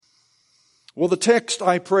Well, the text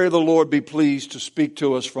I pray the Lord be pleased to speak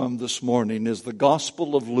to us from this morning is the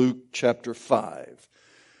Gospel of Luke chapter 5.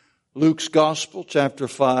 Luke's Gospel chapter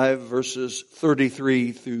 5 verses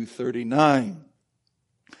 33 through 39.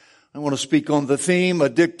 I want to speak on the theme,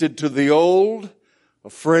 addicted to the old,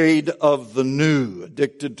 afraid of the new.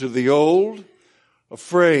 Addicted to the old,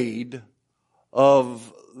 afraid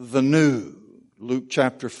of the new. Luke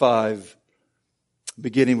chapter 5,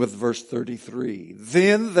 beginning with verse 33.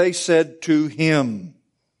 Then they said to him,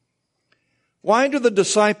 "Why do the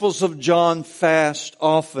disciples of John fast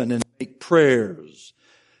often and make prayers,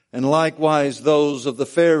 and likewise those of the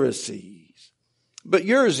Pharisees? But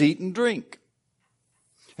yours eat and drink."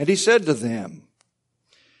 And he said to them,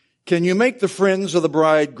 "Can you make the friends of the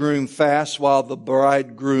bridegroom fast while the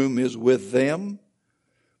bridegroom is with them?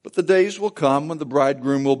 But the days will come when the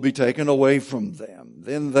bridegroom will be taken away from them.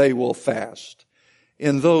 Then they will fast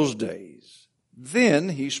in those days." Then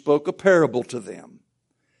he spoke a parable to them.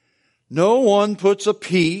 "No one puts a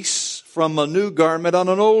piece from a new garment on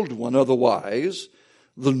an old one, otherwise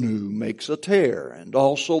the new makes a tear, and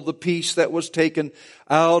also the piece that was taken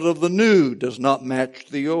out of the new does not match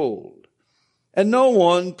the old. And no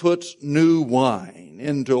one puts new wine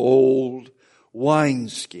into old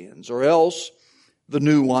wineskins, or else the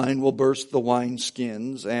new wine will burst the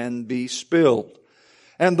wineskins and be spilled,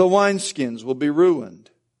 and the wineskins will be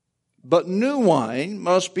ruined. But new wine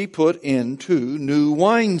must be put into new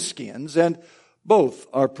wineskins, and both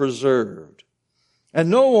are preserved. And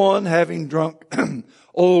no one, having drunk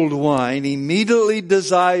old wine, immediately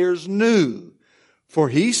desires new, for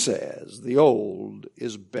he says the old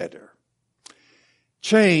is better."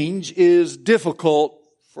 Change is difficult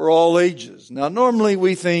for all ages. Now, normally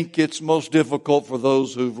we think it's most difficult for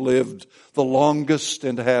those who've lived the longest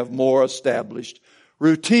and have more established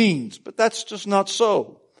routines, but that's just not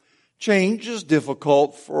so. Change is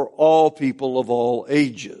difficult for all people of all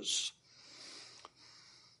ages.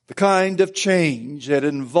 The kind of change that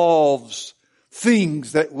involves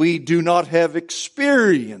things that we do not have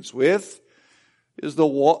experience with is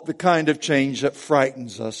the kind of change that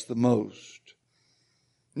frightens us the most.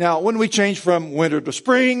 Now, when we change from winter to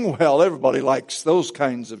spring, well, everybody likes those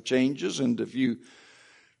kinds of changes. And if you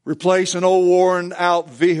replace an old worn out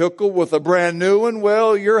vehicle with a brand new one,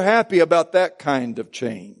 well, you're happy about that kind of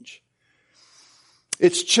change.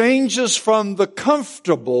 It's changes from the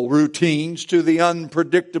comfortable routines to the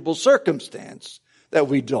unpredictable circumstance that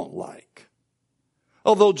we don't like.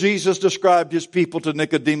 Although Jesus described his people to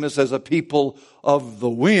Nicodemus as a people of the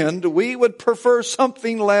wind, we would prefer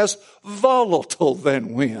something less volatile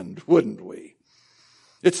than wind, wouldn't we?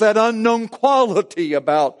 It's that unknown quality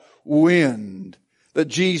about wind that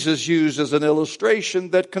Jesus used as an illustration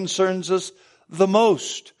that concerns us the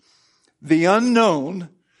most. The unknown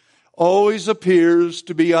always appears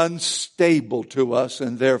to be unstable to us,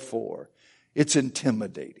 and therefore it's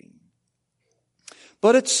intimidating.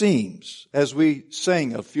 But it seems, as we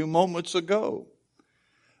sang a few moments ago,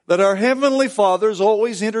 that our Heavenly Father is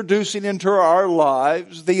always introducing into our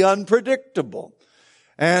lives the unpredictable.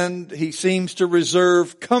 And He seems to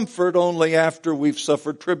reserve comfort only after we've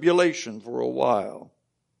suffered tribulation for a while.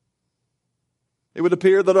 It would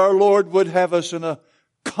appear that our Lord would have us in a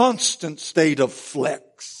constant state of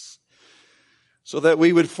flex, so that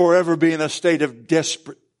we would forever be in a state of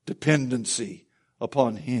desperate dependency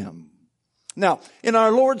upon Him. Now, in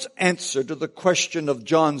our Lord's answer to the question of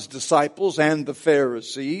John's disciples and the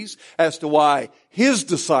Pharisees as to why His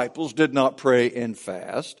disciples did not pray and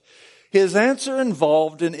fast, His answer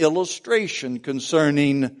involved an illustration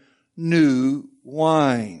concerning new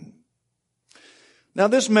wine. Now,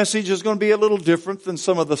 this message is going to be a little different than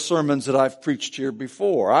some of the sermons that I've preached here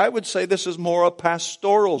before. I would say this is more a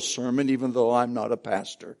pastoral sermon, even though I'm not a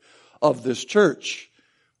pastor of this church.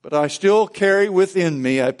 But I still carry within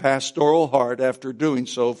me a pastoral heart after doing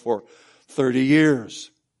so for 30 years.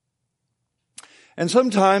 And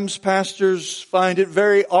sometimes pastors find it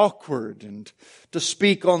very awkward and to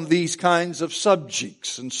speak on these kinds of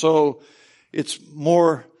subjects. And so it's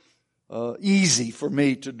more easy for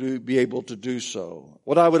me to be able to do so.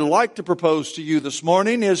 What I would like to propose to you this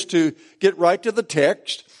morning is to get right to the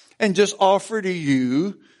text and just offer to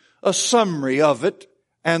you a summary of it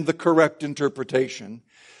and the correct interpretation,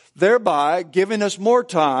 thereby giving us more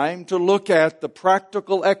time to look at the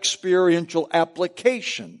practical experiential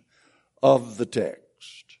application of the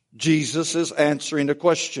text. Jesus is answering a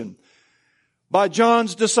question by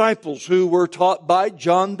John's disciples who were taught by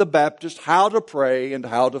John the Baptist how to pray and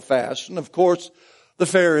how to fast. And of course, the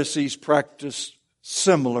Pharisees practiced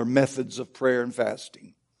similar methods of prayer and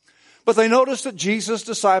fasting. But they noticed that Jesus'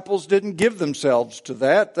 disciples didn't give themselves to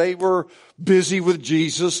that. They were busy with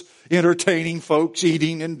Jesus, entertaining folks,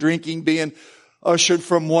 eating and drinking, being ushered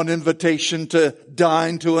from one invitation to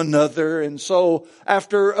dine to another. And so,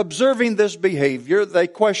 after observing this behavior, they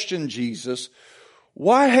questioned Jesus,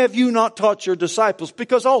 "Why have you not taught your disciples?"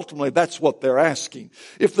 Because ultimately that's what they're asking.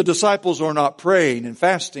 If the disciples are not praying and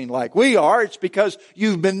fasting like we are, it's because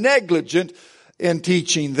you've been negligent in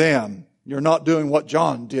teaching them. You're not doing what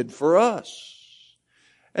John did for us.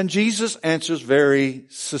 And Jesus answers very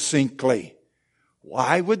succinctly.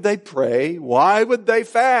 Why would they pray? Why would they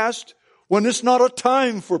fast when it's not a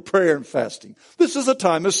time for prayer and fasting? This is a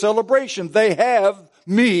time of celebration. They have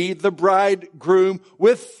me, the bridegroom,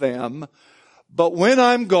 with them. But when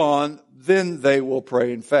I'm gone, then they will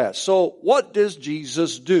pray and fast. So what does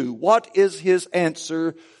Jesus do? What is his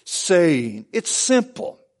answer saying? It's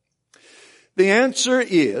simple. The answer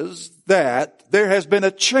is that there has been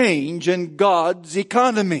a change in God's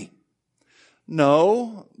economy.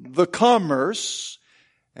 No, the commerce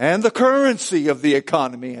and the currency of the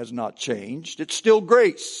economy has not changed. It's still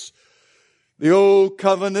grace. The old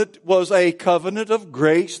covenant was a covenant of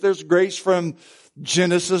grace. There's grace from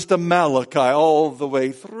Genesis to Malachi all the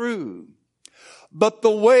way through. But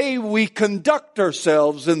the way we conduct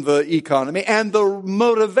ourselves in the economy and the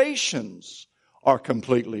motivations are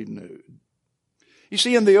completely new. You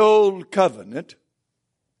see, in the old covenant,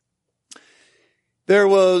 there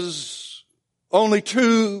was only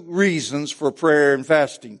two reasons for prayer and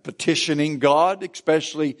fasting. Petitioning God,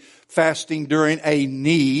 especially fasting during a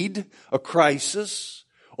need, a crisis,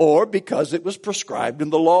 or because it was prescribed in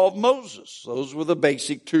the law of Moses. Those were the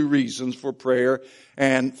basic two reasons for prayer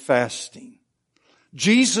and fasting.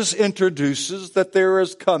 Jesus introduces that there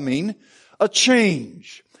is coming a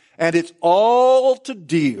change. And it's all to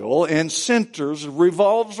deal and centers,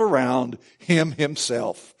 revolves around Him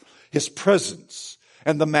Himself, His presence,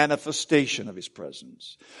 and the manifestation of His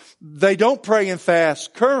presence. They don't pray and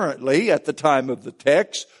fast currently at the time of the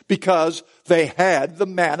text because they had the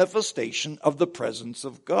manifestation of the presence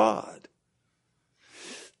of God.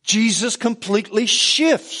 Jesus completely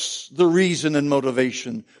shifts the reason and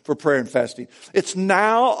motivation for prayer and fasting. It's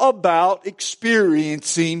now about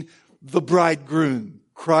experiencing the bridegroom,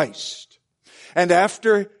 Christ. And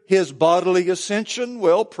after His bodily ascension,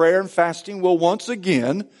 well, prayer and fasting will once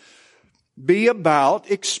again be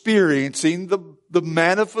about experiencing the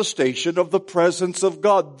manifestation of the presence of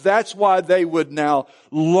God. That's why they would now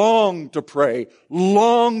long to pray,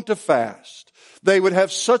 long to fast. They would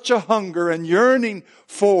have such a hunger and yearning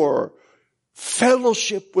for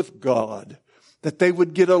fellowship with God that they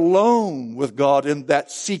would get alone with God in that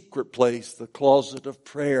secret place, the closet of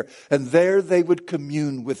prayer, and there they would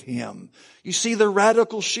commune with Him. You see the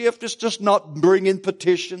radical shift? It's just not bringing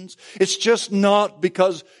petitions. It's just not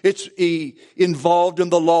because it's involved in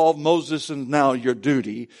the law of Moses and now your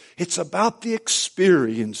duty. It's about the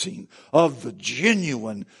experiencing of the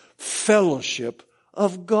genuine fellowship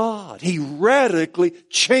of God. He radically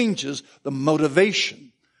changes the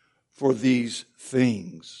motivation for these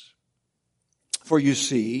things. For you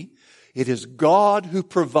see, it is God who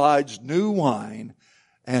provides new wine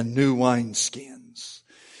and new wineskins.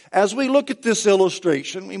 As we look at this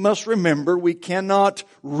illustration, we must remember we cannot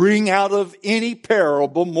wring out of any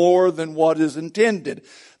parable more than what is intended.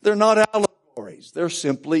 They're not allegories. They're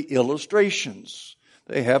simply illustrations.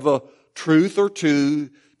 They have a truth or two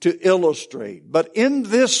to illustrate. But in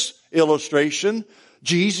this illustration,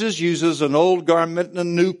 Jesus uses an old garment and a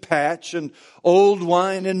new patch and old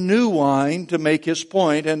wine and new wine to make His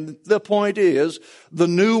point. And the point is, the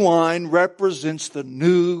new wine represents the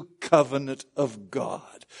new covenant of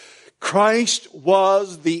God. Christ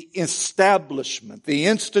was the establishment, the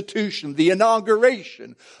institution, the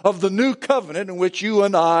inauguration of the new covenant in which you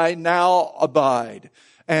and I now abide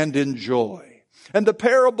and enjoy. And the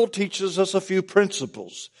parable teaches us a few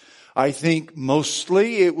principles. I think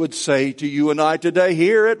mostly it would say to you and I today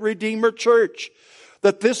here at Redeemer Church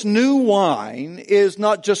that this new wine is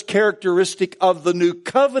not just characteristic of the new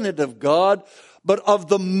covenant of God, but of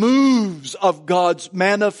the moves of God's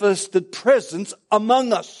manifested presence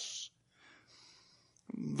among us.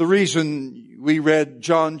 The reason we read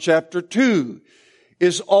John chapter 2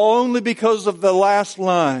 is only because of the last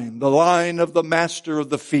line, the line of the master of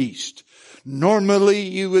the feast. Normally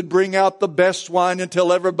you would bring out the best wine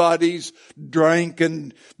until everybody's drank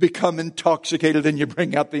and become intoxicated, and you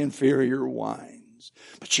bring out the inferior wines.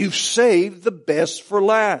 But you've saved the best for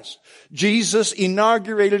last. Jesus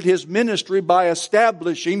inaugurated His ministry by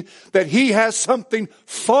establishing that He has something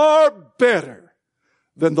far better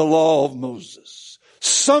than the law of Moses.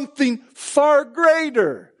 Something far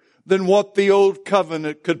greater than what the old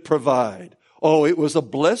covenant could provide. Oh, it was a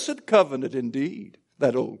blessed covenant indeed,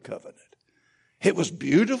 that old covenant. It was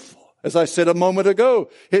beautiful. As I said a moment ago,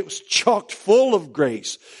 it was chock full of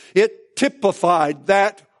grace. It typified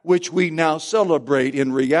that which we now celebrate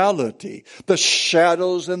in reality. The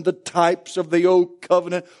shadows and the types of the old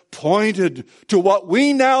covenant pointed to what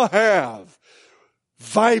we now have,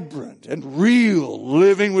 vibrant and real,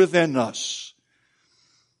 living within us.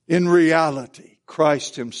 In reality,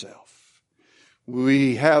 Christ Himself.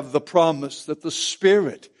 We have the promise that the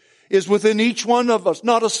Spirit is within each one of us,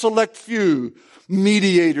 not a select few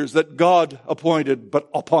mediators that God appointed, but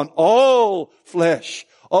upon all flesh,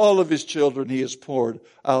 all of His children, He has poured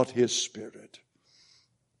out His Spirit.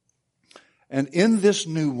 And in this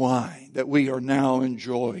new wine that we are now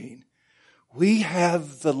enjoying, we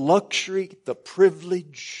have the luxury, the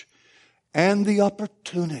privilege, and the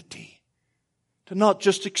opportunity to not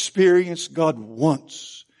just experience God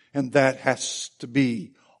once, and that has to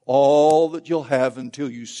be all that you'll have until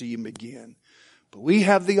you see Him again. But we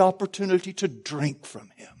have the opportunity to drink from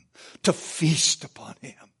Him, to feast upon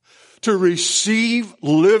Him, to receive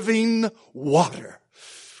living water,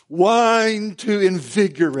 wine to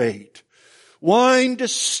invigorate, wine to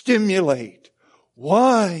stimulate,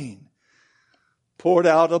 wine poured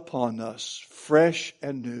out upon us, fresh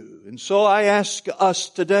and new. And so I ask us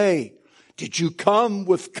today, did you come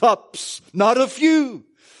with cups, not a few,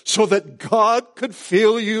 so that God could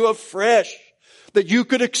fill you afresh, that you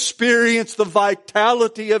could experience the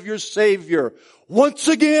vitality of your Savior once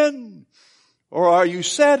again? Or are you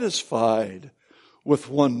satisfied with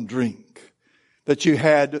one drink that you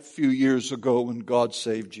had a few years ago when God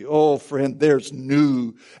saved you? Oh, friend, there's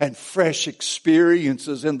new and fresh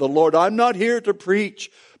experiences in the Lord. I'm not here to preach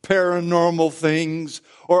paranormal things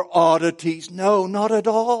or oddities. No, not at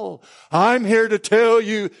all. I'm here to tell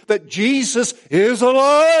you that Jesus is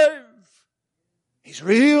alive. He's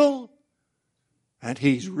real. And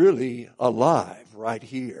He's really alive right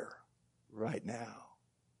here, right now.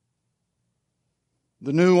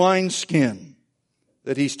 The new wineskin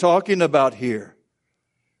that he's talking about here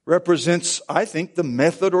represents, I think, the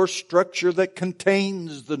method or structure that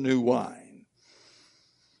contains the new wine.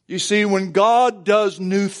 You see, when God does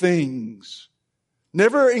new things,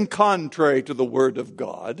 never in contrary to the Word of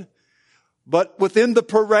God, but within the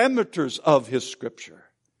parameters of His Scripture,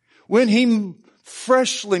 when He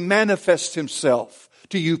freshly manifests Himself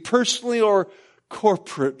to you personally or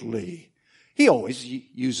corporately, He always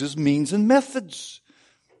uses means and methods.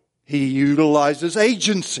 He utilizes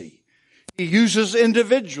agency. He uses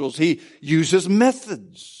individuals. He uses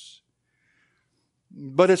methods.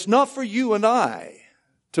 But it's not for you and I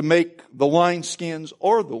to make the wineskins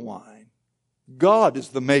or the wine. God is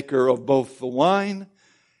the maker of both the wine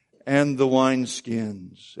and the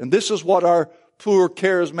wineskins. And this is what our poor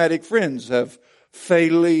charismatic friends have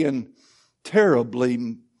fatally and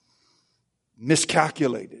terribly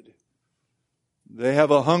miscalculated. They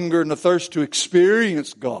have a hunger and a thirst to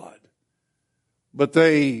experience God, but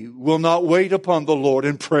they will not wait upon the Lord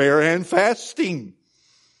in prayer and fasting,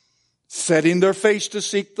 setting their face to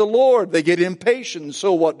seek the Lord. They get impatient.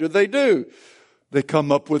 So what do? They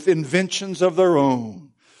come up with inventions of their own,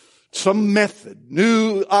 some method,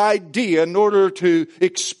 new idea in order to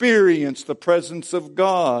experience the presence of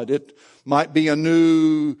God. It might be a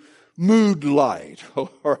new mood light,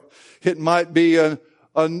 or it might be a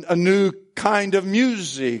new kind of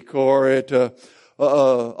music, or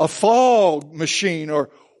a fog machine, or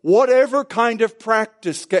whatever kind of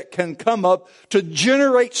practice can come up to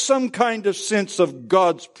generate some kind of sense of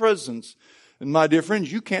God's presence. And my dear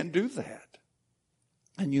friends, you can't do that.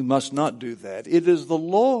 And you must not do that. It is the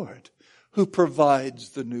Lord who provides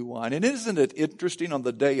the new wine. And isn't it interesting on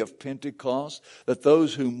the day of Pentecost that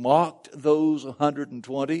those who mocked those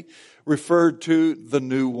 120 referred to the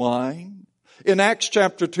new wine? In Acts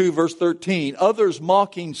chapter 2 verse 13, others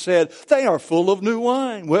mocking said, "They are full of new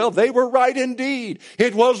wine." Well, they were right indeed.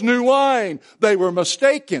 It was new wine. They were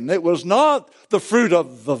mistaken. It was not the fruit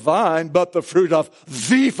of the vine, but the fruit of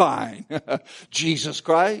the vine, Jesus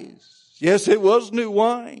Christ. Yes, it was new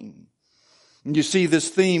wine. And you see this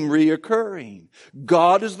theme reoccurring.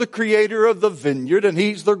 God is the creator of the vineyard, and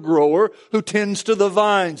He's the grower who tends to the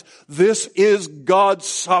vines. This is God's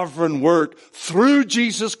sovereign work through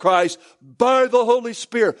Jesus Christ by the Holy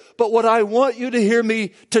Spirit. But what I want you to hear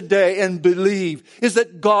me today and believe is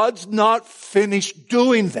that God's not finished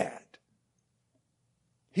doing that.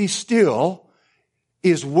 He still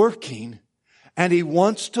is working, and He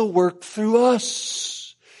wants to work through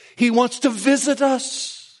us. He wants to visit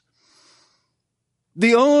us.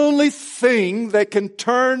 The only thing that can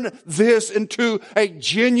turn this into a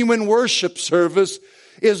genuine worship service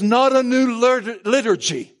is not a new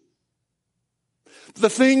liturgy. The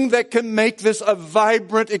thing that can make this a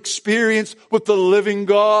vibrant experience with the living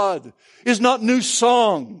God is not new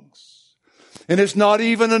songs. And it's not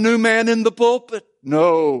even a new man in the pulpit.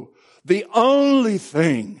 No, the only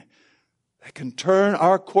thing that can turn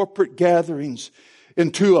our corporate gatherings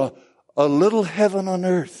into a little heaven on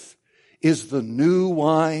earth is the new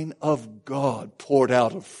wine of God poured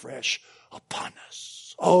out afresh upon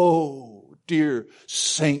us. Oh, dear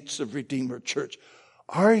saints of Redeemer Church,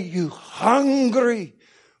 are you hungry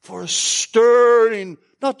for a stirring,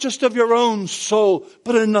 not just of your own soul,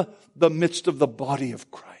 but in the midst of the body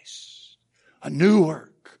of Christ? A new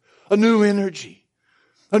work, a new energy,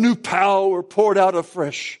 a new power poured out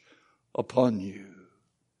afresh upon you.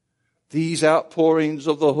 These outpourings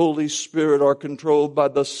of the Holy Spirit are controlled by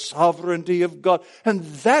the sovereignty of God. And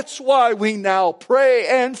that's why we now pray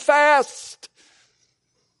and fast.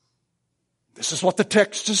 This is what the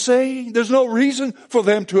text is saying. There's no reason for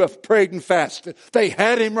them to have prayed and fasted. They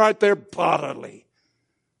had him right there bodily.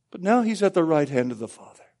 But now he's at the right hand of the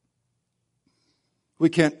Father. We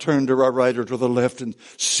can't turn to our right or to the left and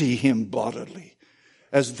see him bodily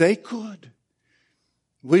as they could.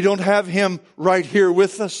 We don't have him right here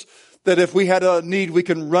with us, that if we had a need, we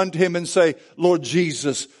can run to him and say, Lord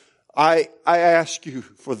Jesus, I ask you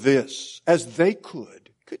for this, as they could.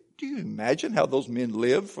 Do you imagine how those men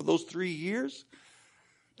lived for those 3 years?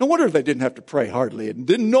 No wonder they didn't have to pray hardly and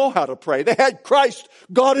didn't know how to pray. They had Christ,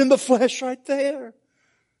 God in the flesh right there.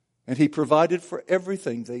 And he provided for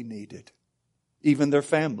everything they needed. Even their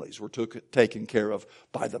families were taken care of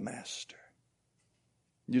by the Master.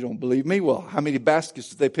 You don't believe me? Well, how many baskets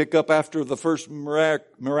did they pick up after the first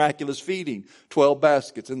miraculous feeding? 12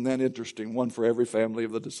 baskets. Isn't that interesting? One for every family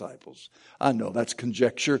of the disciples. I know that's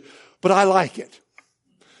conjecture, but I like it.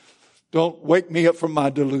 Don't wake me up from my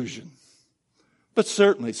delusion. But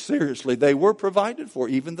certainly, seriously, they were provided for.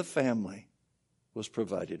 Even the family was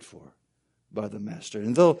provided for by the Master.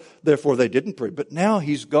 And therefore they didn't pray. But now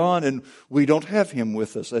he's gone and we don't have him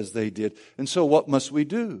with us as they did. And so what must we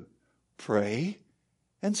do? Pray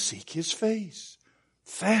and seek his face.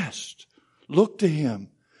 Fast. Look to him.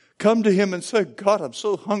 Come to him and say, God, I'm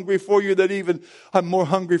so hungry for you that even I'm more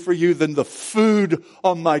hungry for you than the food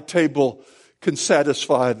on my table can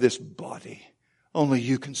satisfy this body. Only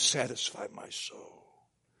you can satisfy my soul.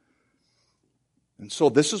 And so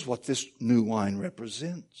this is what this new wine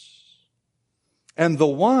represents. And the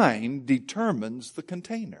wine determines the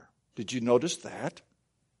container. Did you notice that?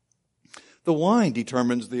 The wine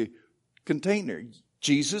determines the container.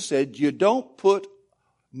 Jesus said, you don't put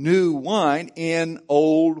new wine in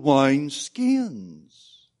old wine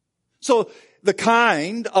skins. So the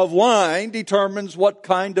kind of wine determines what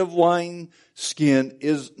kind of wine skin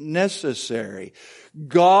is necessary.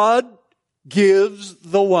 God gives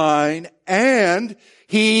the wine and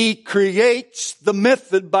he creates the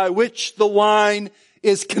method by which the wine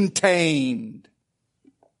is contained.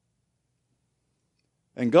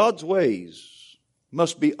 And God's ways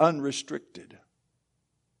must be unrestricted.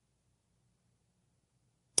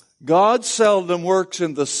 God seldom works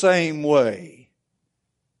in the same way.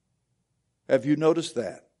 Have you noticed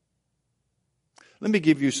that? Let me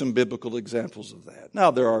give you some biblical examples of that.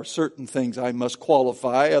 Now, there are certain things I must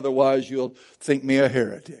qualify, otherwise you'll think me a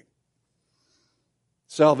heretic.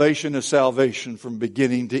 Salvation is salvation from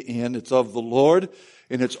beginning to end. It's of the Lord,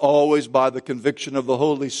 and it's always by the conviction of the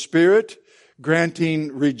Holy Spirit,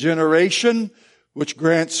 granting regeneration, which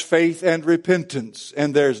grants faith and repentance,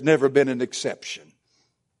 and there's never been an exception.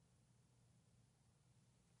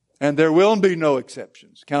 And there will be no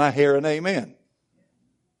exceptions. Can I hear an amen?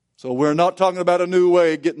 So we're not talking about a new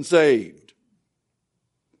way of getting saved.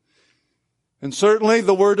 And certainly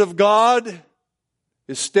the Word of God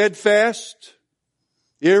is steadfast,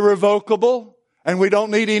 irrevocable, and we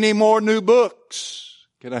don't need any more new books.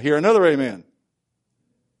 Can I hear another amen?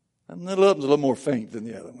 And the little one's a little more faint than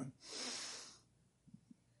the other one.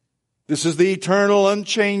 This is the eternal,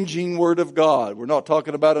 unchanging Word of God. We're not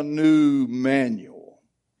talking about a new manual.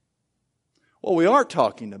 What we are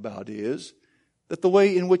talking about is that the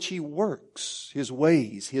way in which He works, His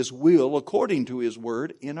ways, His will, according to His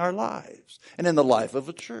Word in our lives and in the life of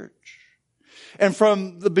a church. And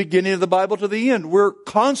from the beginning of the Bible to the end, we're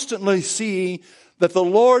constantly seeing that the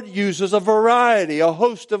Lord uses a variety, a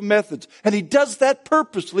host of methods, and He does that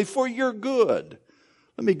purposely for your good.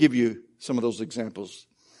 Let me give you some of those examples.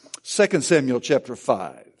 2 Samuel chapter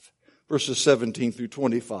 5, verses 17 through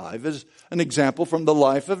 25 is an example from the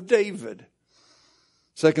life of David.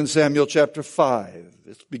 2 Samuel chapter 5,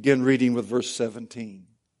 let's begin reading with verse 17.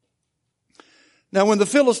 Now when the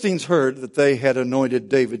Philistines heard that they had anointed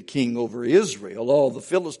David king over Israel, all the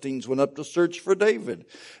Philistines went up to search for David.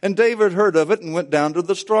 And David heard of it and went down to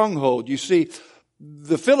the stronghold. You see,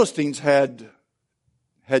 the Philistines had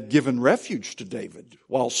given refuge to David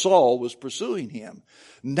while Saul was pursuing him.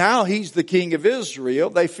 Now he's the king of Israel.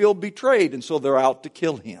 They feel betrayed, and so they're out to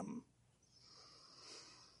kill him.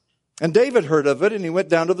 And David heard of it, and he went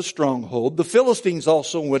down to the stronghold. The Philistines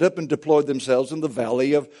also went up and deployed themselves in the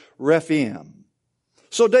valley of Rephaim.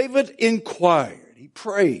 So David inquired, he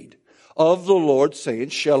prayed of the Lord, saying,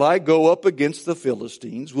 shall I go up against the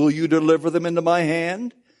Philistines? Will you deliver them into my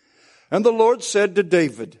hand? And the Lord said to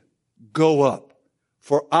David, go up,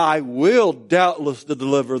 for I will doubtless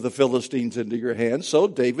deliver the Philistines into your hand. So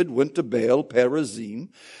David went to Baal Perazim,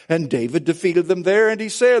 and David defeated them there. And he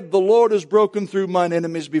said, the Lord has broken through mine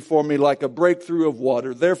enemies before me like a breakthrough of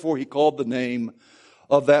water. Therefore he called the name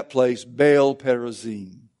of that place Baal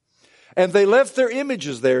Perazim. And they left their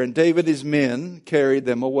images there, and David and his men carried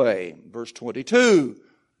them away. Verse 22,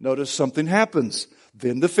 notice something happens.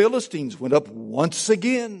 Then the Philistines went up once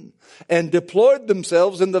again and deployed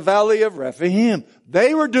themselves in the valley of Rephaim.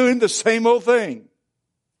 They were doing the same old thing.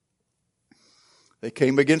 They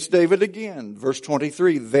came against David again. Verse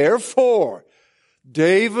 23, therefore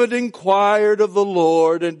David inquired of the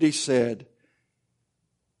Lord, and he said,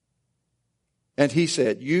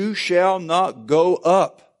 you shall not go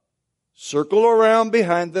up. Circle around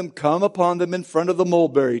behind them, come upon them in front of the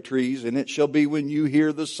mulberry trees, and it shall be when you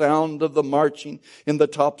hear the sound of the marching in the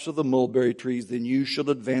tops of the mulberry trees, then you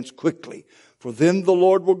shall advance quickly. For then the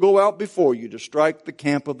Lord will go out before you to strike the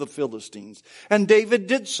camp of the Philistines. And David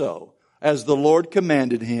did so, as the Lord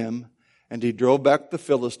commanded him, and he drove back the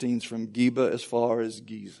Philistines from Geba as far as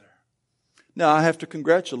Gezer. Now I have to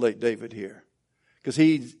congratulate David here, because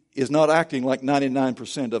he is not acting like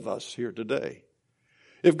 99% of us here today.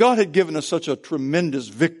 If God had given us such a tremendous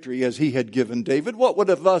victory as he had given David, what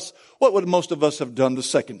would most of us have done the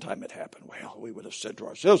second time it happened? Well, we would have said to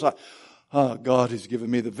ourselves, God has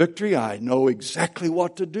given me the victory. I know exactly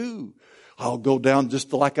what to do. I'll go down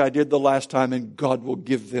just like I did the last time, and God will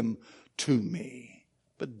give them to me.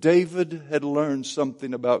 But David had learned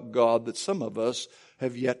something about God that some of us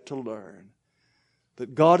have yet to learn.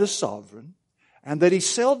 That God is sovereign, and that he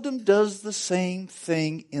seldom does the same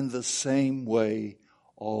thing in the same way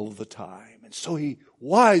all the time. And so he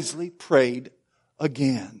wisely prayed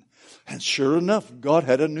again. And sure enough, God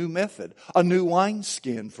had a new method, a new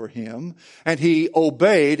wineskin for him. And he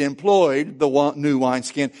employed the new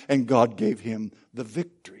wineskin, and God gave him the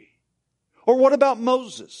victory. Or what about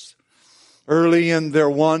Moses? Early in their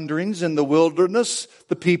wanderings in the wilderness,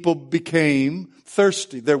 the people became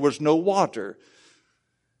thirsty. There was no water.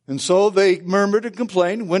 And so they murmured and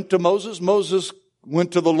complained, went to Moses. Moses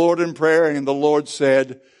went to the Lord in prayer, and the Lord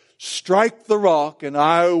said, strike the rock and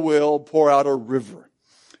I will pour out a river,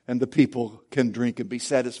 and the people can drink and be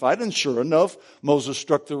satisfied. And sure enough, Moses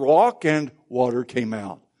struck the rock and water came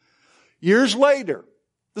out. Years later,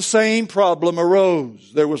 the same problem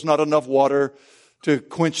arose. There was not enough water to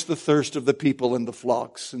quench the thirst of the people in the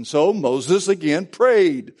flocks. And so Moses again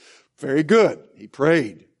prayed. Very good. He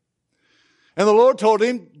prayed. And the Lord told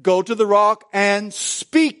him, go to the rock and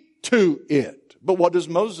speak to it. But what does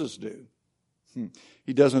Moses do?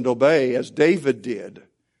 He doesn't obey as David did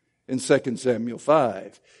in 2 Samuel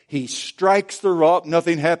 5. He strikes the rock,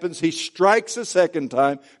 nothing happens. He strikes a second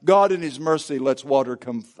time. God in his mercy lets water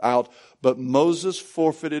come out. But Moses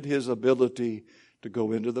forfeited his ability to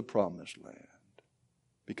go into the promised land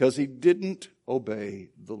because he didn't obey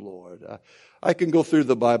the Lord. I can go through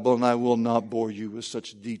the Bible and I will not bore you with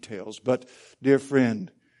such details. But dear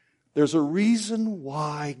friend, there's a reason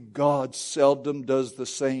why God seldom does the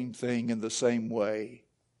same thing in the same way.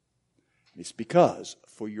 It's because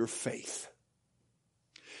for your faith.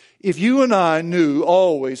 If you and I knew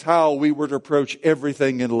always how we were to approach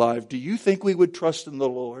everything in life, do you think we would trust in the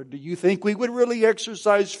Lord? Do you think we would really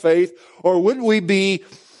exercise faith? Or would we be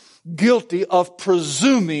guilty of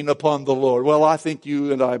presuming upon the Lord? Well, I think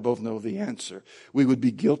you and I both know the answer. We would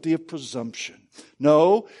be guilty of presumption.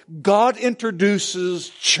 No, God introduces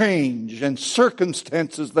change and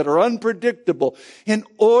circumstances that are unpredictable in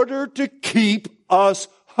order to keep us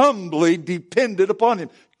humbly dependent upon him.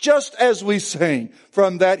 Just as we sang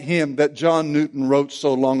from that hymn that John Newton wrote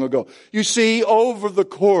so long ago. You see, over the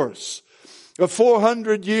course of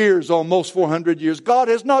 400 years, almost 400 years, God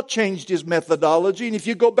has not changed his methodology. And if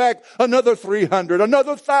you go back another 300,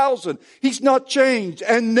 another 1,000, he's not changed.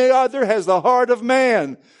 And neither has the heart of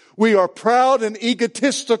man. We are proud and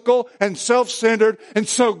egotistical and self-centered. And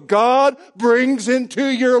so God brings into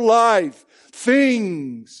your life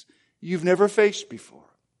things you've never faced before.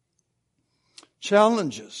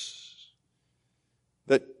 challenges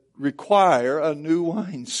that require a new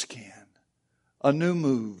wineskin, a new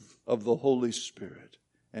move of the Holy Spirit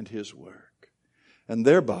and His work. And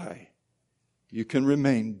thereby, you can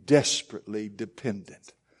remain desperately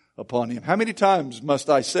dependent upon Him. How many times must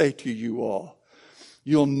I say to you all,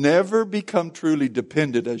 you'll never become truly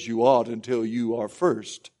dependent as you ought until you are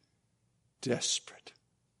first desperate.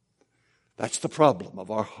 That's the problem of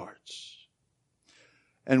our hearts.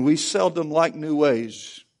 And we seldom like new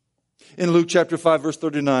ways. In Luke chapter 5 verse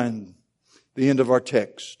 39, the end of our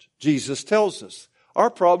text, Jesus tells us, our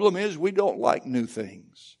problem is we don't like new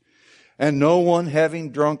things. And no one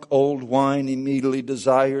having drunk old wine immediately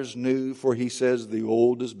desires new, for he says the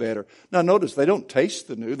old is better. Now notice, they don't taste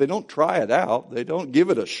the new. They don't try it out. They don't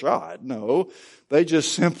give it a shot. No, they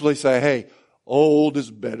just simply say, hey, old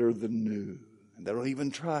is better than new. And they don't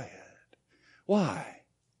even try it. Why?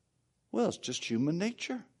 Well, it's just human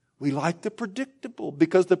nature. We like the predictable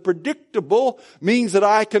because the predictable means that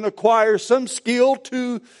I can acquire some skill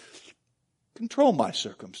to control my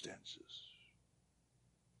circumstances,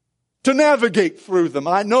 to navigate through them.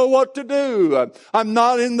 I know what to do. I'm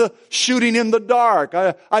not shooting in the dark.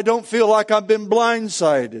 I don't feel like I've been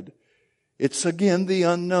blindsided. It's again the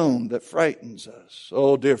unknown that frightens us.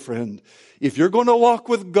 Oh, dear friend, if you're going to walk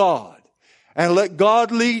with God and let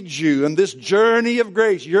God lead you in this journey of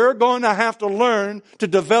grace, you're going to have to learn to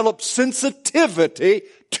develop sensitivity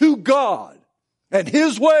to God and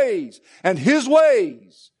His ways. And His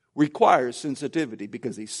ways requires sensitivity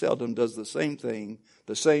because He seldom does the same thing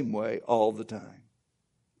the same way all the time.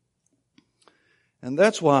 And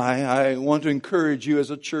that's why I want to encourage you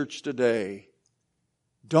as a church today,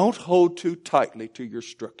 don't hold too tightly to your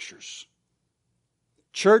structures.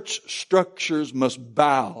 Church structures must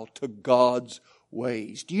bow to God's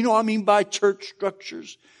ways. Do you know what I mean by church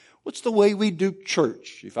structures? What's the way we do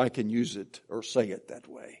church, if I can use it or say it that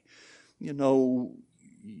way? You know,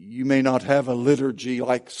 you may not have a liturgy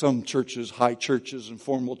like some churches, high churches and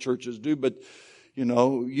formal churches do, but you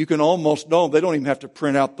know, you can almost know, they don't even have to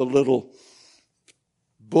print out the little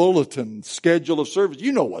bulletin schedule of service.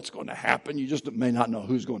 You know what's going to happen. You just may not know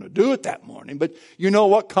who's going to do it that morning, but you know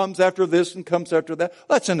what comes after this and comes after that.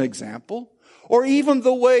 That's an example. Or even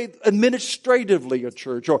the way administratively a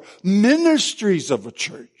church or ministries of a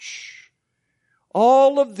church.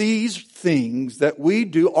 All of these things that we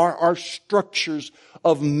do are our structures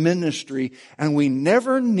of ministry, and we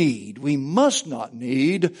must not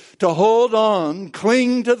need to hold on,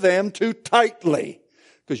 cling to them too tightly,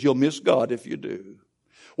 because you'll miss God if you do.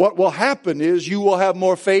 What will happen is you will have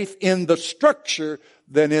more faith in the structure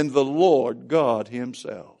than in the Lord God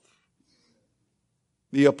Himself.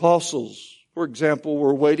 The apostles, for example,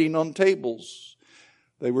 were waiting on tables.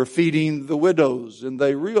 They were feeding the widows, and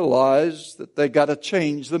they realized that they got to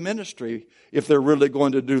change the ministry if they're really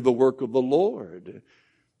going to do the work of the Lord.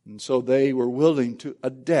 And so they were willing to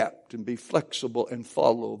adapt and be flexible and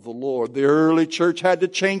follow the Lord. The early church had to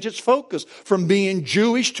change its focus from being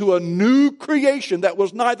Jewish to a new creation that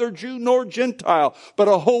was neither Jew nor Gentile, but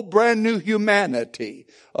a whole brand new humanity,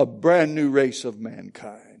 a brand new race of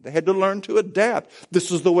mankind. They had to learn to adapt.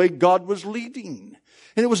 This is the way God was leading.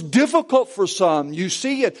 And it was difficult for some. You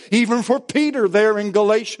see it even for Peter there in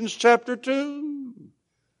Galatians chapter 2.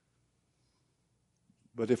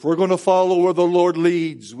 But if we're going to follow where the Lord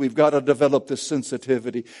leads, we've got to develop this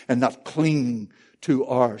sensitivity and not cling to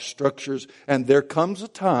our structures. And there comes a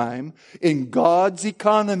time in God's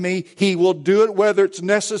economy, He will do it whether it's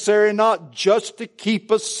necessary or not, just to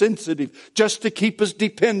keep us sensitive, just to keep us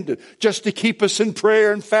dependent, just to keep us in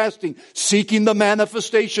prayer and fasting, seeking the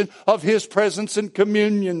manifestation of His presence and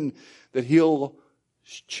communion, that He'll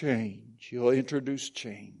change. He'll introduce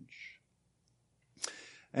change.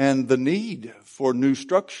 And the need for new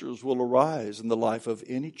structures will arise in the life of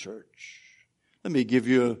any church. Let me give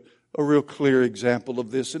you a real clear example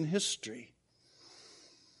of this in history.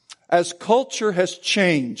 As culture has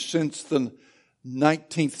changed since the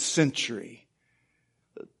 19th century,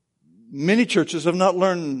 many churches have not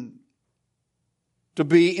learned to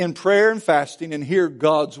be in prayer and fasting and hear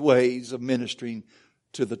God's ways of ministering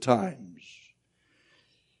to the times.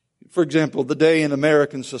 For example, the day in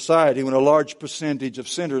American society when a large percentage of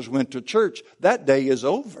sinners went to church, that day is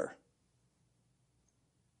over.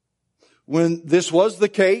 When this was the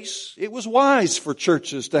case, it was wise for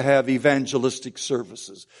churches to have evangelistic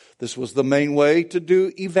services. This was the main way to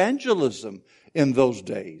do evangelism in those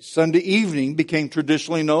days. Sunday evening became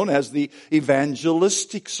traditionally known as the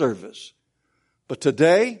evangelistic service. But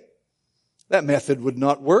today, that method would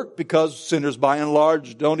not work because sinners by and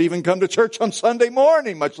large don't even come to church on Sunday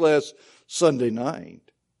morning, much less Sunday night.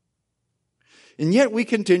 And yet we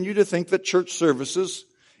continue to think that church services,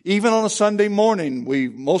 even on a Sunday morning,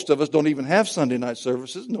 most of us don't even have Sunday night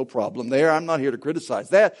services. No problem there. I'm not here to criticize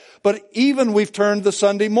that. But even we've turned the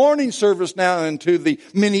Sunday morning service now into the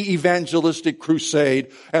mini evangelistic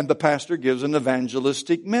crusade, and the pastor gives an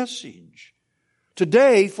evangelistic message.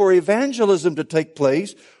 Today, for evangelism to take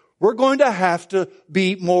place, we're going to have to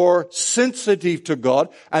be more sensitive to God,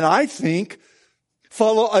 and I think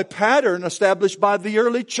follow a pattern established by the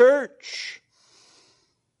early church.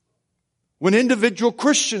 When individual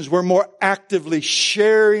Christians were more actively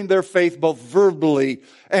sharing their faith both verbally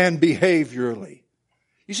and behaviorally.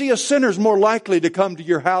 You see, a sinner's more likely to come to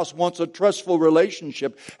your house once a trustful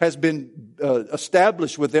relationship has been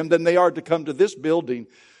established with them than they are to come to this building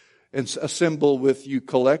and assemble with you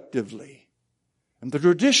collectively. And the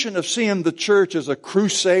tradition of seeing the church as a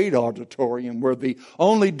crusade auditorium where the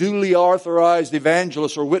only duly authorized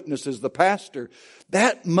evangelist or witness is the pastor,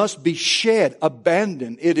 that must be shed,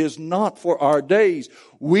 abandoned. It is not for our days.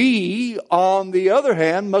 We, on the other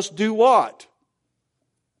hand, must do what?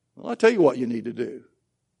 Well, I'll tell you what you need to do.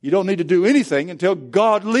 You don't need to do anything until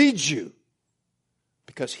God leads you.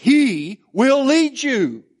 Because He will lead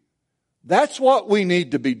you. That's what we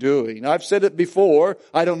need to be doing. I've said it before.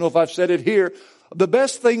 I don't know if I've said it here. The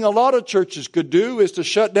best thing a lot of churches could do is to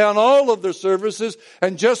shut down all of their services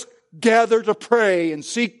and just gather to pray and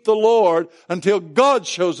seek the Lord until God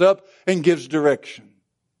shows up and gives direction.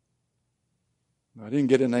 I didn't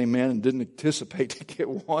get an amen and didn't anticipate to get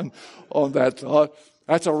one on that thought.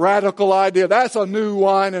 That's a radical idea. That's a new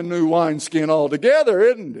wine and new wineskin altogether,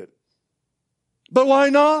 isn't it? But why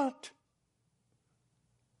not?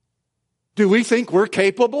 Do we think we're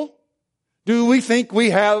capable? Do we think we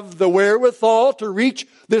have the wherewithal to reach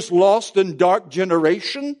this lost and dark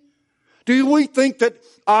generation? Do we think that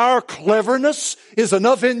our cleverness is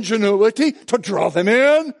enough ingenuity to draw them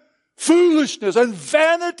in? Foolishness and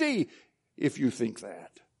vanity, if you think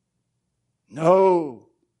that. No.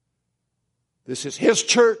 This is His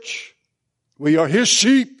church. We are His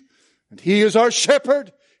sheep, and He is our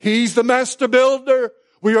shepherd. He's the master builder.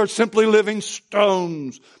 We are simply living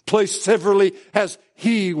stones, placed severally as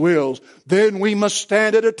He wills. Then we must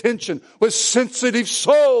stand at attention with sensitive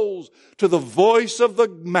souls to the voice of the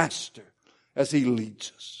Master as He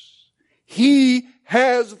leads us. He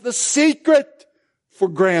has the secret for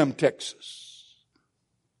Graham, Texas.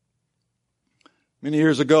 Many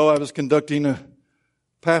years ago, I was conducting a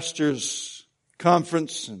pastor's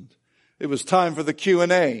conference, and it was time for the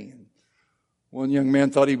Q&A. One young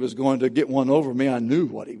man thought he was going to get one over me. I knew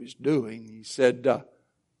what he was doing. He said,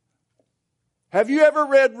 have you ever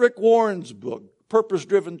read Rick Warren's book, Purpose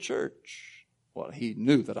Driven Church? Well, he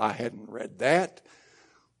knew that I hadn't read that,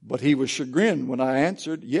 but he was chagrined when I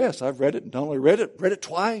answered, yes, I've read it. Not only read it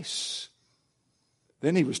twice.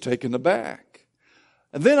 Then he was taken aback.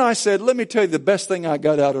 And then I said, let me tell you the best thing I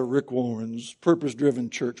got out of Rick Warren's Purpose Driven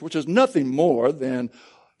Church, which is nothing more than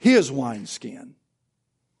his wineskin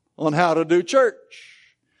on how to do church.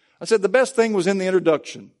 I said the best thing was in the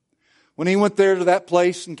introduction. When he went there to that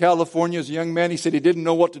place in California as a young man, he said he didn't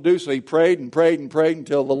know what to do, so he prayed and prayed and prayed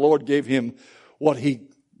until the Lord gave him what he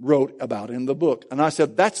wrote about in the book. And I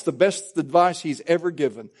said, that's the best advice he's ever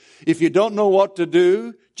given. If you don't know what to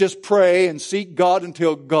do, just pray and seek God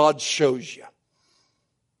until God shows you.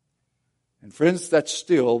 And friends, that's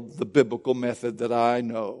still the biblical method that I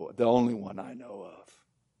know, the only one I know of.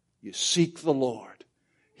 You seek the Lord.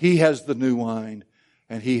 He has the new wine,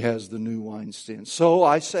 and He has the new wineskin. So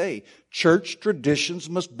I say, church traditions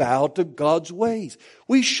must bow to God's ways.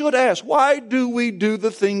 We should ask, why do we do the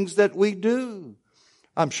things that we do?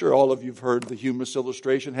 I'm sure all of you have heard the humorous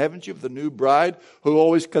illustration, haven't you, of the new bride who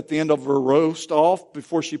always cut the end of her roast off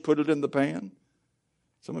before she put it in the pan?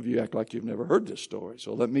 Some of you act like you've never heard this story,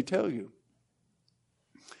 so let me tell you.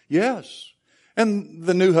 Yes. And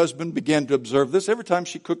the new husband began to observe this. Every time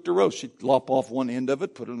she cooked a roast, she'd lop off one end of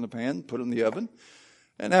it, put it in the pan, put it in the oven.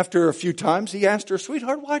 And after a few times, he asked her,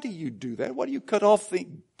 sweetheart, why do you do that? Why do you cut off the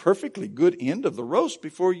perfectly good end of the roast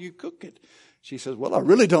before you cook it? She says, well, I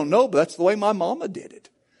really don't know, but that's the way my mama did it.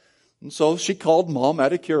 And so she called Mom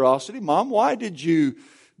out of curiosity. Mom, why did you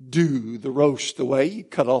do the roast the way you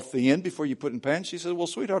cut off the end before you put it in the pan? She says, well,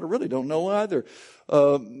 sweetheart, I really don't know either.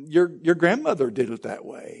 Your grandmother did it that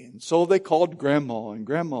way. And so they called Grandma, and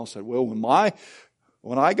Grandma said, well,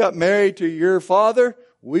 when I got married to your father,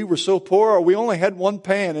 we were so poor, we only had one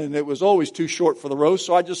pan, and it was always too short for the roast,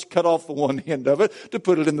 so I just cut off the one end of it to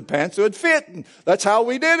put it in the pan so it fit. And that's how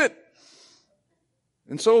we did it.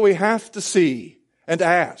 And so we have to see and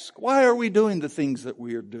ask, why are we doing the things that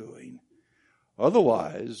we are doing?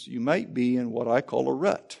 Otherwise, you might be in what I call a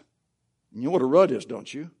rut. You know what a rut is,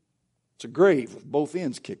 don't you? It's a grave with both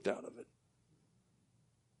ends kicked out of it.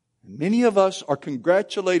 And many of us are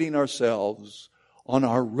congratulating ourselves on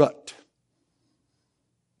our rut.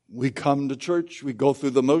 We come to church, we go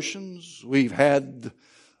through the motions, we've had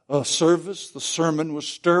a service, the sermon was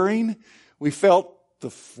stirring, we felt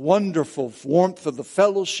the wonderful warmth of the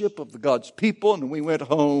fellowship of the God's people, and we went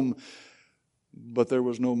home, but there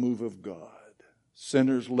was no move of God.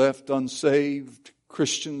 Sinners left unsaved,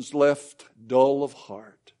 Christians left dull of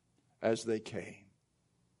heart as they came.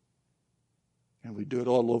 And we do it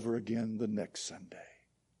all over again the next Sunday.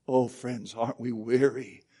 Oh, friends, aren't we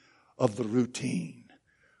weary of the routine,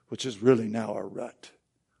 which is really now our rut?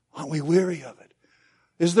 Aren't we weary of it?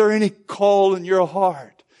 Is there any call in your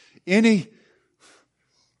heart? Any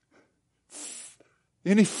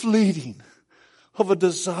fleeting of a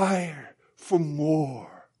desire for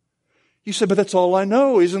more? You say, but that's all I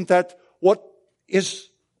know. Isn't that what is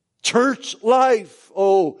church life?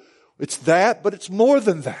 Oh, it's that, but it's more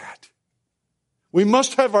than that. We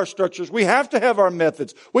must have our structures. We have to have our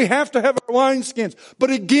methods. We have to have our wineskins. But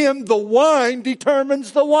again, the wine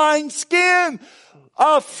determines the wineskin.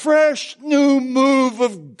 A fresh new move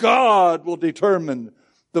of God will determine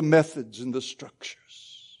the methods and the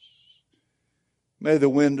structures. May the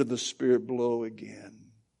wind of the Spirit blow again.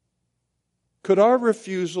 Could our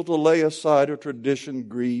refusal to lay aside a tradition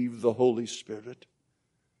grieve the Holy Spirit?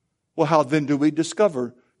 Well, how then do we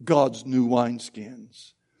discover God's new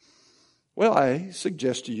wineskins? Well, I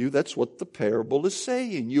suggest to you that's what the parable is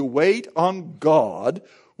saying. You wait on God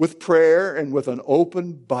with prayer and with an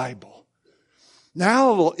open Bible.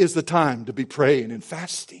 Now is the time to be praying and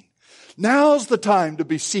fasting. Now's the time to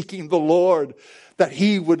be seeking the Lord, that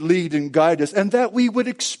He would lead and guide us, and that we would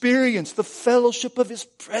experience the fellowship of His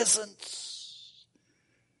presence.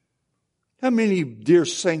 How many dear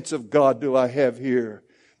saints of God do I have here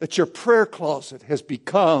that your prayer closet has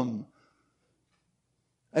become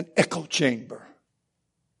an echo chamber?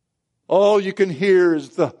 All you can hear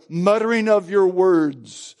is the muttering of your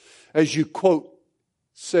words as you quote,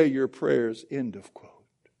 say your prayers, end of quote.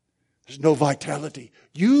 There's no vitality.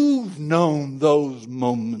 You've known those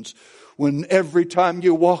moments when every time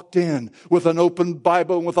you walked in with an open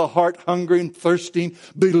Bible and with a heart hungry and thirsting,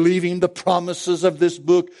 believing the promises of this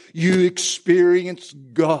book, you experienced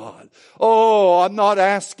God. Oh, I'm not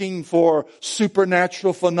asking for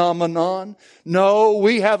supernatural phenomenon. No,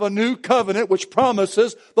 we have a new covenant which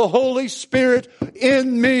promises the Holy Spirit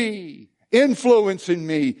in me, influencing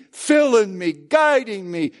me, filling me,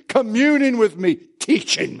 guiding me, communing with me,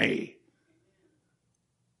 teaching me.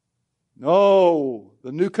 No,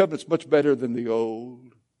 the new covenant's much better than the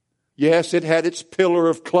old. Yes, it had its pillar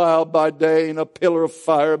of cloud by day and a pillar of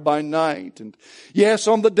fire by night. And yes,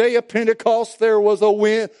 on the day of Pentecost there was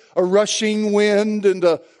a rushing wind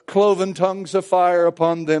and cloven tongues of fire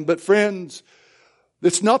upon them. But friends,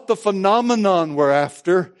 it's not the phenomenon we're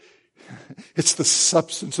after. It's the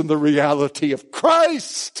substance and the reality of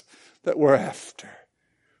Christ that we're after.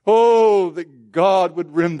 Oh, that God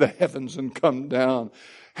would rend the heavens and come down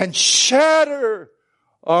and shatter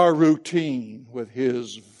our routine with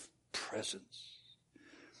His presence.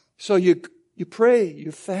 So you pray,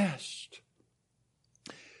 you fast.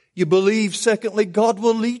 You believe, secondly, God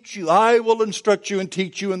will lead you. I will instruct you and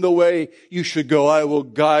teach you in the way you should go. I will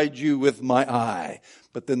guide you with my eye.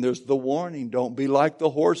 But then there's the warning. Don't be like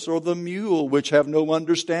the horse or the mule, which have no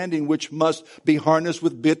understanding, which must be harnessed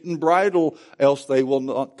with bit and bridle, else they will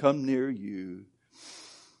not come near you.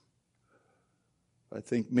 I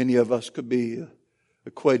think many of us could be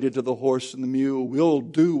equated to the horse and the mule. We'll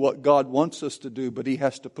do what God wants us to do, but He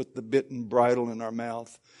has to put the bit and bridle in our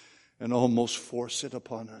mouth and almost force it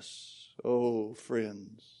upon us. Oh,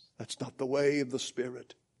 friends, that's not the way of the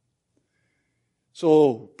Spirit.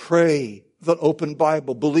 So pray the open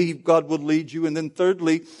Bible. Believe God will lead you. And then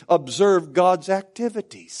thirdly, observe God's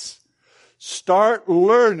activities. Start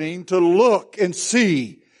learning to look and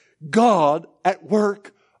see God at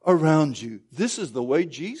work around you. This is the way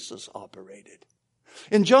Jesus operated.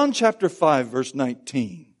 In John chapter 5, verse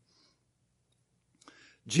 19,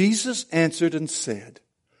 Jesus answered and said,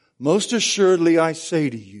 "Most assuredly I say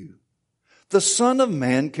to you, the Son of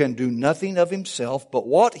Man can do nothing of himself but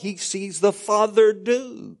what He sees the Father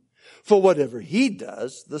do. For whatever He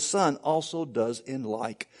does, the Son also does in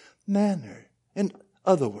like manner." In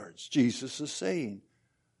other words, Jesus is saying,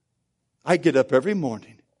 I get up every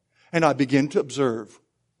morning and I begin to observe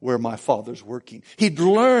where my Father's working. He'd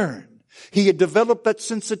learned. He had developed that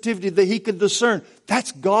sensitivity that he could discern.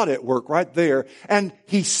 That's God at work right there. And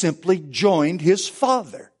he simply joined his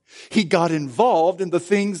Father. He got involved in the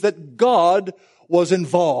things that God was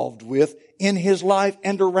involved with in his life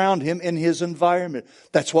and around him in his environment.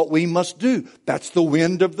 That's what we must do. That's the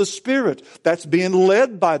wind of the Spirit. That's being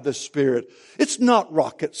led by the Spirit. It's not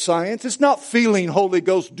rocket science. It's not feeling Holy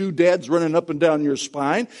Ghost doodads running up and down your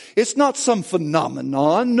spine. It's not some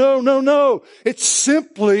phenomenon. No. It's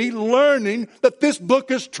simply learning that this book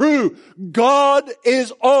is true. God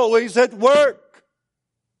is always at work.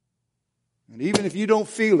 And even if you don't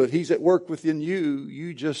feel it, He's at work within you.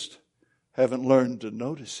 You just haven't learned to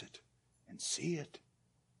notice it and see it.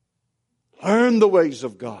 Learn the ways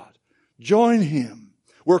of God. Join Him.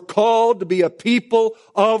 We're called to be a people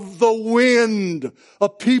of the wind, a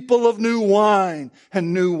people of new wine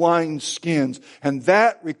and new wineskins. And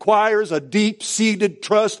that requires a deep-seated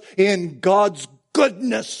trust in God's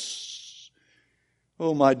goodness.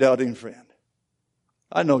 Oh, my doubting friend,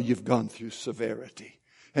 I know you've gone through severity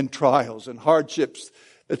and trials and hardships.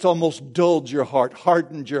 It's almost dulled your heart,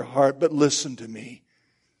 hardened your heart. But listen to me.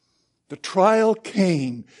 The trial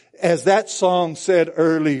came, as that song said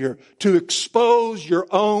earlier, to expose your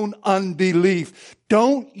own unbelief.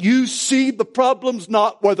 Don't you see the problem's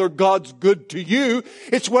not whether God's good to you.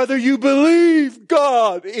 It's whether you believe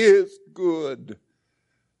God is good.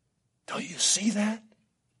 Don't you see that?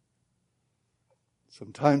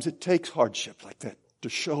 Sometimes it takes hardship like that to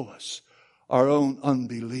show us our own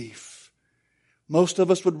unbelief. Most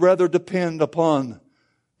of us would rather depend upon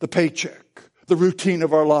the paycheck, the routine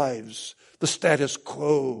of our lives, the status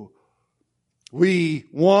quo. We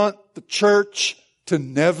want the church to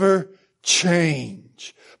never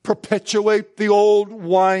change. Perpetuate the old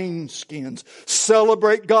wineskins.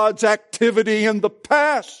 Celebrate God's activity in the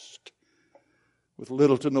past. With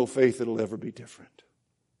little to no faith, it'll ever be different.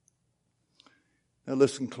 Now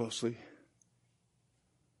listen closely.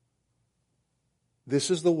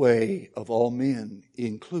 This is the way of all men,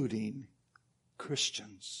 including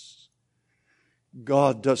Christians.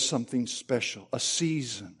 God does something special, a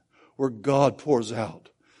season where God pours out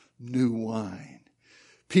new wine.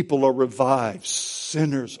 People are revived.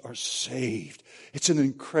 Sinners are saved. It's an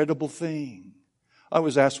incredible thing. I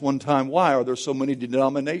was asked one time, why are there so many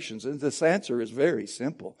denominations? And this answer is very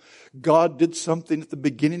simple. God did something at the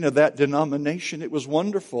beginning of that denomination. It was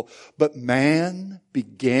wonderful. But man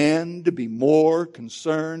began to be more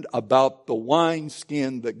concerned about the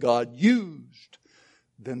wineskin that God used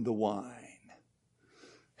than the wine.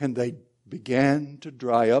 And they began to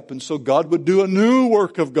dry up. And so God would do a new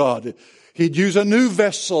work of God. He'd use a new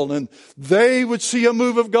vessel, and they would see a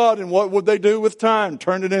move of God. And what would they do with time?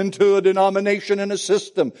 Turn it into a denomination and a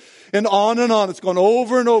system. And on and on. It's gone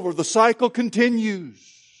over and over. The cycle continues.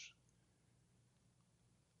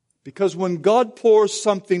 Because when God pours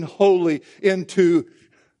something holy into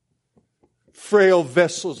frail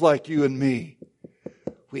vessels like you and me,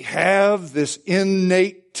 we have this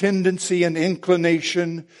innate tendency and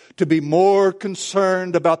inclination to be more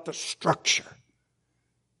concerned about the structure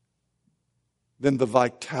than the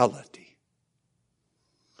vitality.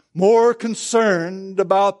 More concerned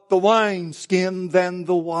about the wineskin than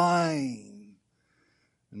the wine.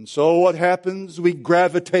 And so what happens? We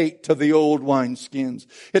gravitate to the old wineskins.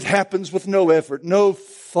 It happens with no effort, no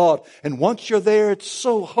thought. And once you're there, it's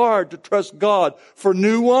so hard to trust God for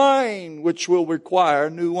new wine, which will require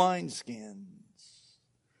new wineskins.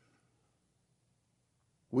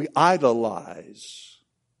 We idolize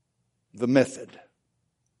the method.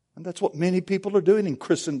 And that's what many people are doing in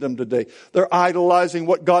Christendom today. They're idolizing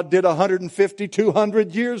what God did 150,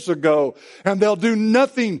 200 years ago. And they'll do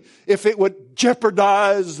nothing if it would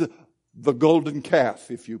jeopardize the golden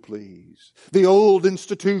calf, if you please. The old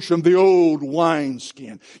institution, the old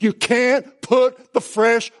wineskin. You can't put the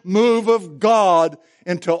fresh move of God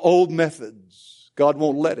into old methods. God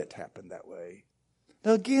won't let it happen that way.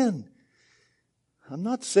 Now again, I'm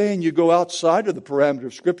not saying you go outside of the parameter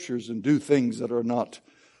of Scriptures and do things that are not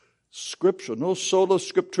Scripture. No, sola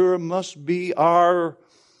scriptura must be our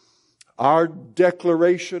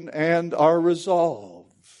declaration and our resolve.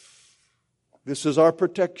 This is our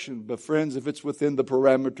protection. But friends, if it's within the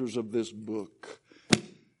parameters of this book,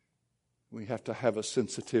 we have to have a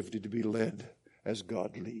sensitivity to be led as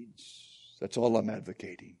God leads. That's all I'm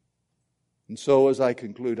advocating. And so as I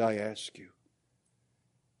conclude, I ask you,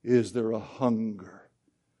 is there a hunger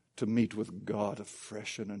to meet with God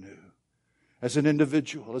afresh and anew? As an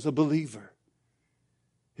individual, as a believer.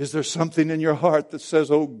 Is there something in your heart that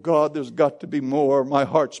says, oh God, there's got to be more. My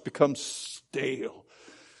heart's become stale.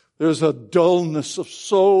 There's a dullness of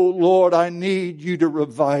soul. Lord, I need you to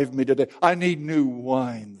revive me today. I need new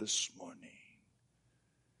wine this morning.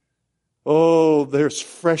 Oh, there's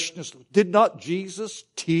freshness. Did not Jesus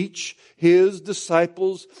teach His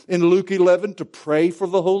disciples in Luke 11 to pray for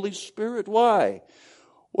the Holy Spirit? Why?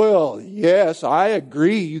 Well, yes, I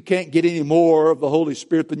agree you can't get any more of the Holy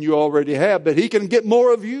Spirit than you already have, but He can get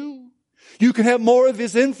more of you. You can have more of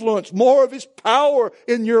His influence, more of His power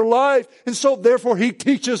in your life. And so therefore He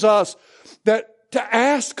teaches us that to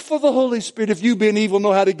ask for the Holy Spirit. If you being evil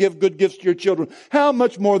know how to give good gifts to your children, how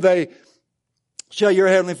much more shall your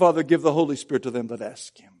Heavenly Father give the Holy Spirit to them that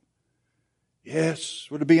ask Him? Yes,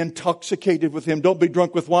 we're to be intoxicated with Him. Don't be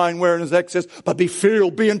drunk with wine wherein is excess, but be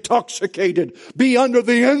filled, be intoxicated, be under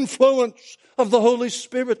the influence of the Holy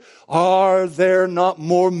Spirit. Are there not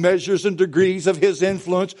more measures and degrees of His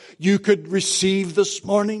influence you could receive this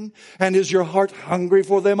morning? And is your heart hungry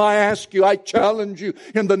for them? I ask you, I challenge you,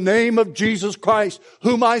 in the name of Jesus Christ,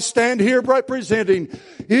 whom I stand here representing,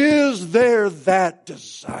 is there that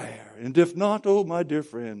desire? And if not, oh my dear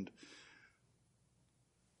friend,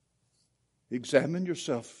 examine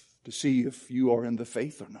yourself to see if you are in the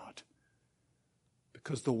faith or not.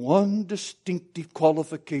 Because the one distinctive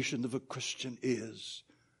qualification of a Christian is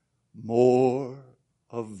more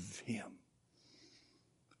of Him.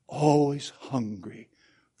 Always hungry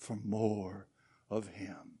for more of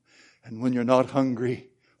Him. And when you're not hungry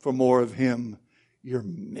for more of Him, you're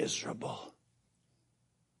miserable.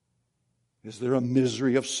 Is there a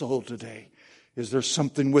misery of soul today? Is there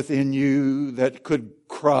something within you that could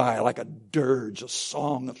cry like a dirge, a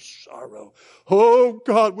song of sorrow? Oh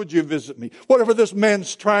God, would you visit me? Whatever this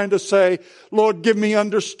man's trying to say, Lord, give me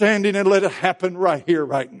understanding and let it happen right here,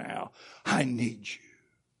 right now. I need you.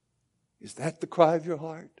 Is that the cry of your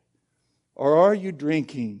heart? Or are you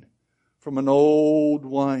drinking from an old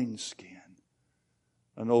wineskin,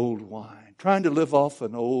 an old wine, trying to live off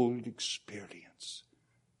an old experience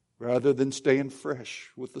rather than staying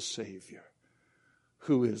fresh with the Savior,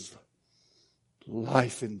 who is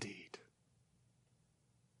life indeed?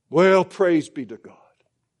 Well, praise be to God.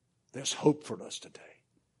 There's hope for us today.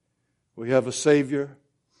 We have a Savior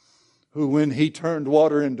who, when He turned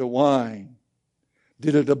water into wine,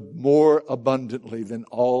 did it more abundantly than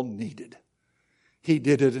all needed. He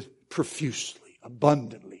did it profusely,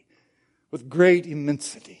 abundantly, with great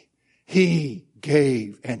immensity. He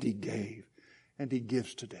gave and He gave and He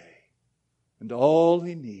gives today. And all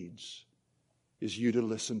He needs is you to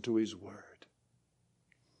listen to His word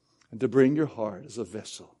and to bring your heart as a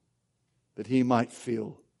vessel that He might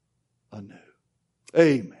fill anew.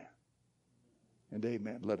 Amen and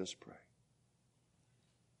amen. Let us pray.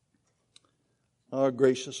 Our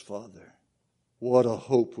gracious Father, what a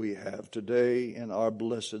hope we have today in our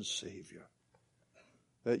blessed Savior,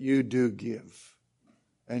 that you do give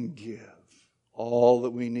and give all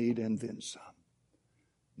that we need and then some.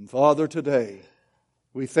 And Father, today,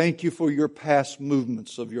 we thank you for your past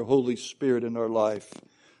movements of your Holy Spirit in our life.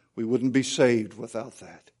 We wouldn't be saved without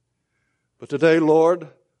that. But today, Lord,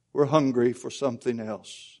 we're hungry for something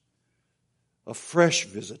else. A fresh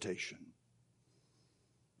visitation.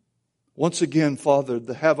 Once again, Father,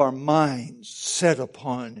 to have our minds set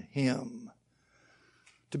upon Him.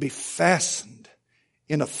 To be fastened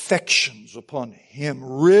in affections upon Him.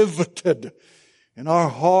 Riveted in our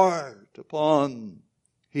heart upon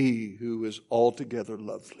He who is altogether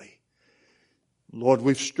lovely. Lord,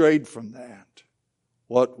 we've strayed from that.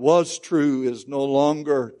 What was true is no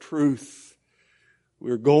longer truth.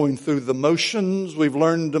 We're going through the motions. We've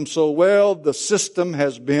learned them so well. The system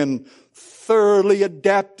has been thoroughly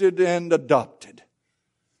adapted and adopted.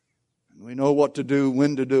 And we know what to do,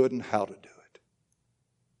 when to do it, and how to do it.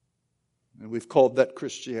 And we've called that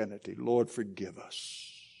Christianity. Lord, forgive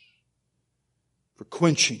us for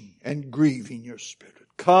quenching and grieving your Spirit.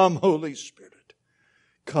 Come, Holy Spirit.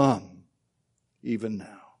 Come even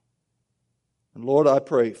now. And Lord, I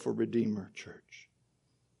pray for Redeemer Church.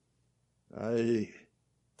 I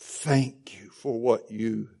thank you for what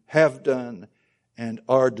you have done and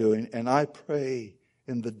are doing. And I pray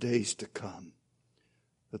in the days to come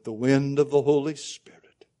that the wind of the Holy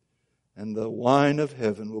Spirit and the wine of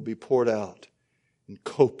heaven will be poured out in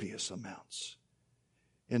copious amounts,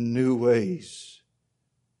 in new ways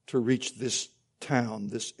to reach this town,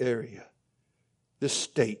 this area, this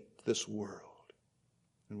state, this world.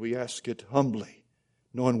 And we ask it humbly,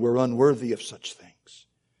 knowing we're unworthy of such things.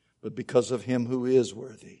 But because of Him who is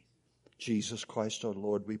worthy, Jesus Christ our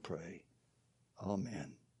Lord, we pray.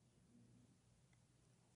 Amen.